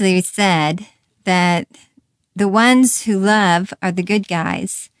actually said that the ones who love are the good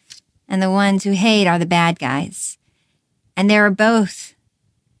guys and the ones who hate are the bad guys. And there are both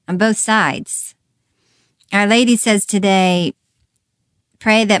on both sides. Our Lady says today,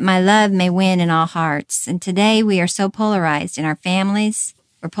 pray that my love may win in all hearts. And today we are so polarized in our families.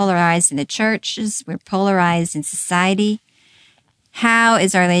 We're polarized in the churches. We're polarized in society. How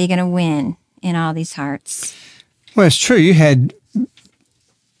is Our Lady going to win in all these hearts? Well, it's true. You had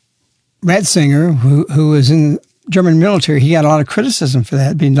Ratzinger, who was in the German military. He got a lot of criticism for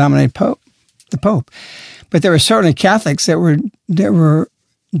that, being nominated the Pope. But there were certainly Catholics that were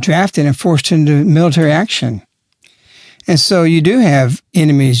drafted and forced into military action. And so you do have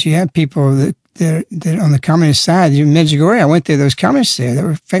enemies. You have people that on the communist side. In Medjugorje, I went there, those communists there that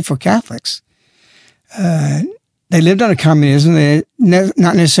were faithful Catholics. They lived under communism. They not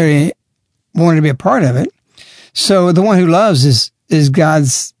necessarily wanted to be a part of it. So the one who loves is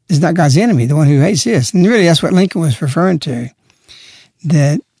is not God's enemy. The one who hates is. And really, that's what Lincoln was referring to,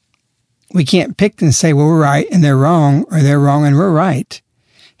 that we can't pick and say, well, we're right and they're wrong, or they're wrong and we're right.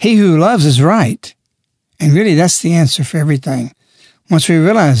 He who loves is right. And really, that's the answer for everything. Once we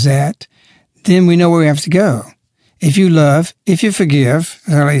realize that, then we know where we have to go. If you love, if you forgive,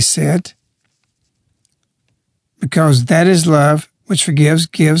 as Elise said, because that is love, which forgives,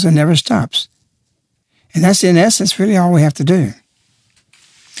 gives, and never stops. And that's, in essence, really all we have to do.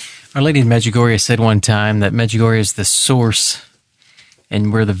 Our Lady of Medjugorje said one time that Medjugorje is the source,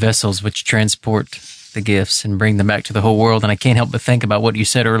 and we're the vessels which transport the gifts and bring them back to the whole world. And I can't help but think about what you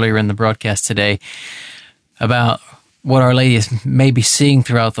said earlier in the broadcast today about what Our Lady is maybe seeing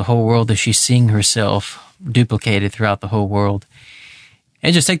throughout the whole world as she's seeing herself duplicated throughout the whole world.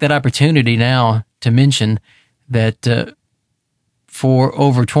 And just take that opportunity now to mention that for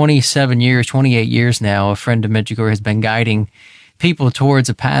over 27 years, 28 years now, a Friend of Medjugorje has been guiding people towards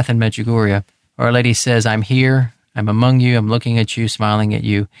a path in Medjugorje. Our Lady says, I'm here, I'm among you, I'm looking at you, smiling at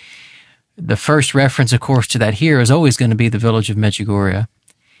you. The first reference, of course, to that here is always going to be the village of Medjugorje.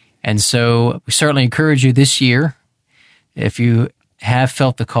 And so we certainly encourage you this year, if you have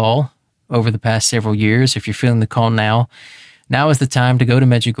felt the call over the past several years, if you're feeling the call now is the time to go to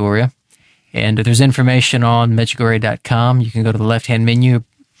Medjugorje. And there's information on Medjugorje.com. You can go to the left-hand menu,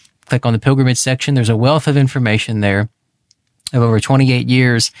 click on the pilgrimage section. There's a wealth of information there of over 28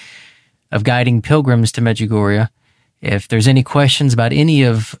 years of guiding pilgrims to Medjugorje. If there's any questions about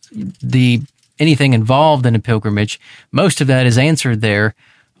anything involved in a pilgrimage, most of that is answered there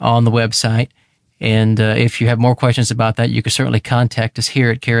on the website. And if you have more questions about that, you can certainly contact us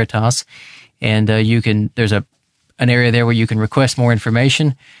here at Caritas. And there's an area there where you can request more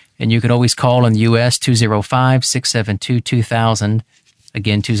information. And you can always call in the U.S. 205-672-2000.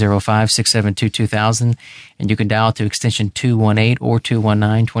 Again, 205-672-2000. And you can dial to extension 218 or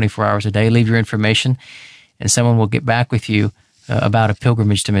 219 24 hours a day. Leave your information, and someone will get back with you about a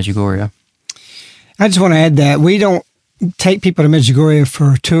pilgrimage to Medjugorje. I just want to add that we don't take people to Medjugorje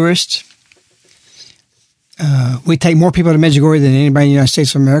for tourists. We take more people to Medjugorje than anybody in the United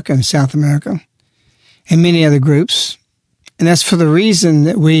States of America and South America and many other groups. And that's for the reason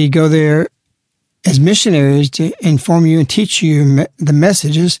that we go there as missionaries to inform you and teach you the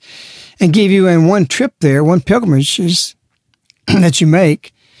messages and give you in one trip there, one pilgrimage that you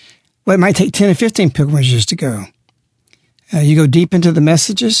make. Well, it might take 10 or 15 pilgrimages to go. You go deep into the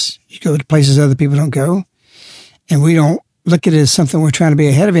messages. You go to places other people don't go. And we don't look at it as something we're trying to be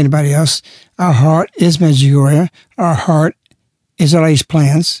ahead of anybody else. Our heart is Medjugorje. Our heart is Our Lady's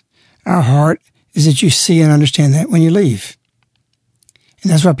plans. Our heart is that you see and understand that when you leave.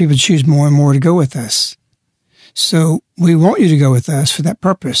 And that's why people choose more and more to go with us. So we want you to go with us for that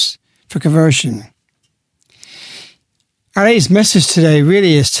purpose, for conversion. Our Lady's message today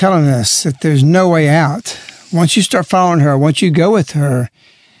really is telling us that there's no way out. Once you start following her, once you go with her,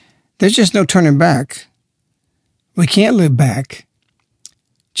 there's just no turning back. We can't look back.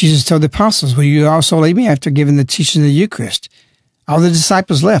 Jesus told the apostles, will you also leave me after giving the teaching of the Eucharist? All the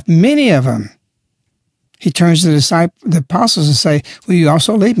disciples left, many of them. He turns to the apostles and say, will you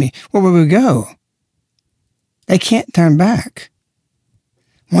also leave me? Where will we go? They can't turn back.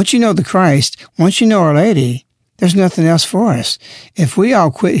 Once you know the Christ, once you know Our Lady, there's nothing else for us. If we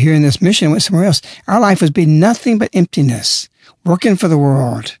all quit here in this mission and went somewhere else, our life would be nothing but emptiness, working for the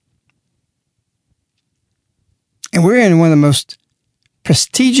world. And we're in one of the most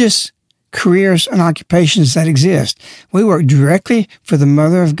prestigious careers and occupations that exist. We work directly for the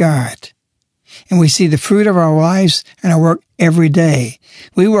Mother of God. And we see the fruit of our lives and our work every day.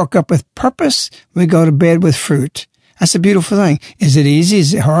 We woke up with purpose. We go to bed with fruit. That's a beautiful thing. Is it easy?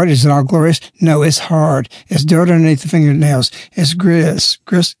 Is it hard? Is it all glorious? No, it's hard. It's dirt underneath the fingernails. It's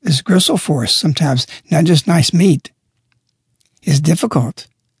gristle for us sometimes, not just nice meat. It's difficult.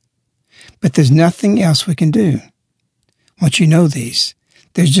 But there's nothing else we can do. Once you know these,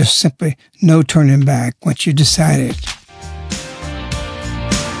 there's just simply no turning back once you decided.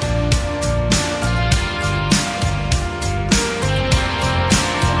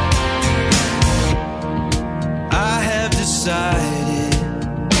 Decided,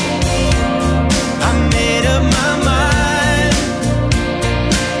 I made up my mind,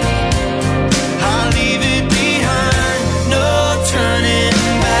 I'll leave it behind. No turning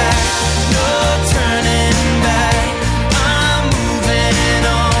back, no turning back. I'm moving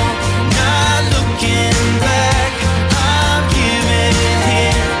on, not looking back.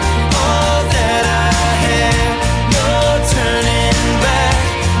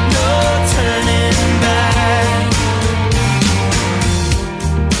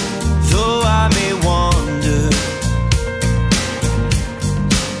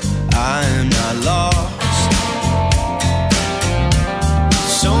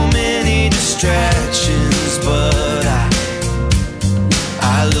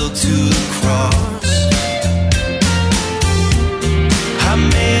 nailed to the cross. I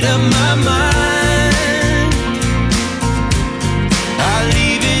made up my mind, I'll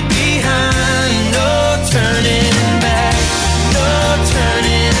leave it behind. No turning back, no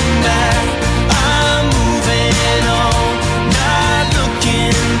turning back. I'm moving on, not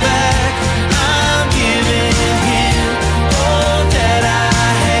looking back. I'm giving him all that I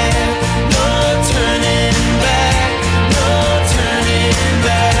have. No turning back, no turning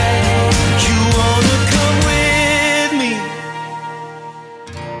back. You wanna come with me?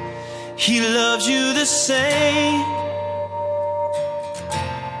 He loves you the same.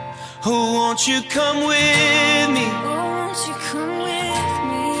 Oh, won't you come with me? Oh, won't you come with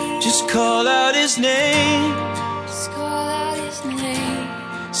me? Just call out his name. Just call out his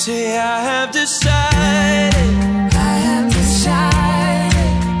name. Say, I have decided I have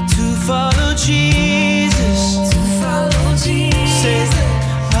decided to follow Jesus. to follow Jesus. Say,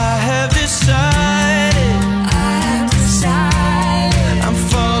 I have decided I have decided I'm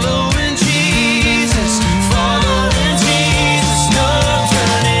following Jesus, following Jesus. No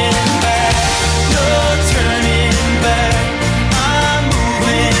turning back, no turning back. I'm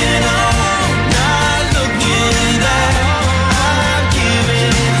moving on, not looking back. I'm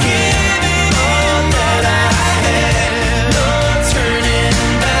giving all that I have. No turning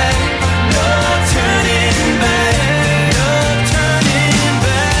back, no turning back, no turning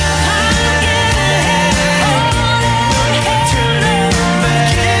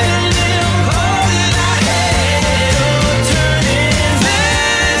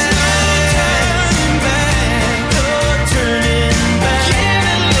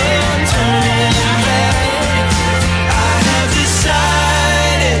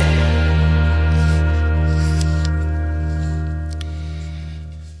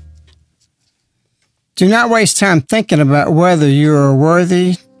Do not waste time thinking about whether you are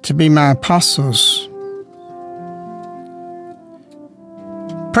worthy to be my apostles.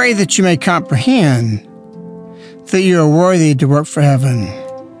 Pray that you may comprehend that you are worthy to work for heaven.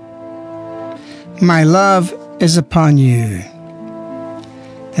 My love is upon you.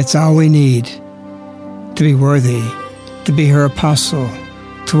 That's all we need to be worthy, to be her apostle,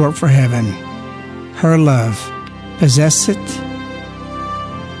 to work for heaven. Her love. Possess it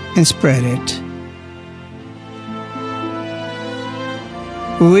and spread it.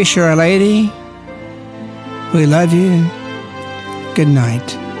 We wish you, Our Lady. We love you. Good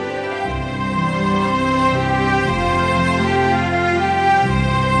night.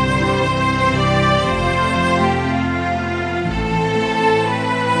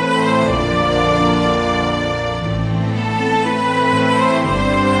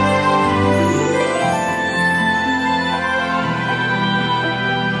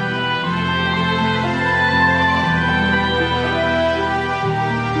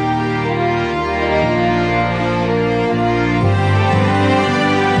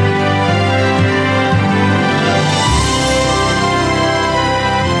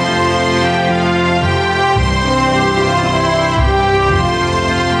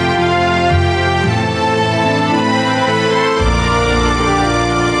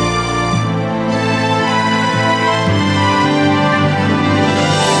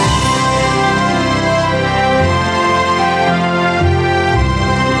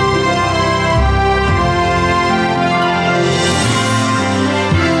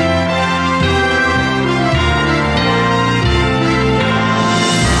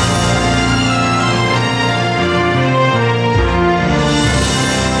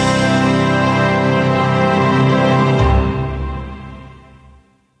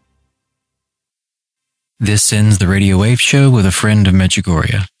 This ends the Radio Wave Show with a Friend of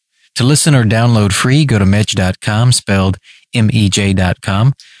Medjugorje. To listen or download free, go to mej.com, spelled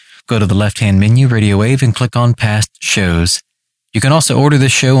MEJ.com. Go to the left-hand menu, Radio Wave, and click on Past Shows. You can also order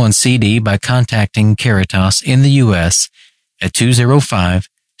this show on CD by contacting Caritas in the U.S. at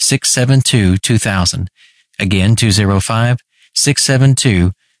 205-672-2000. Again,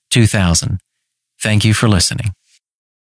 205-672-2000. Thank you for listening.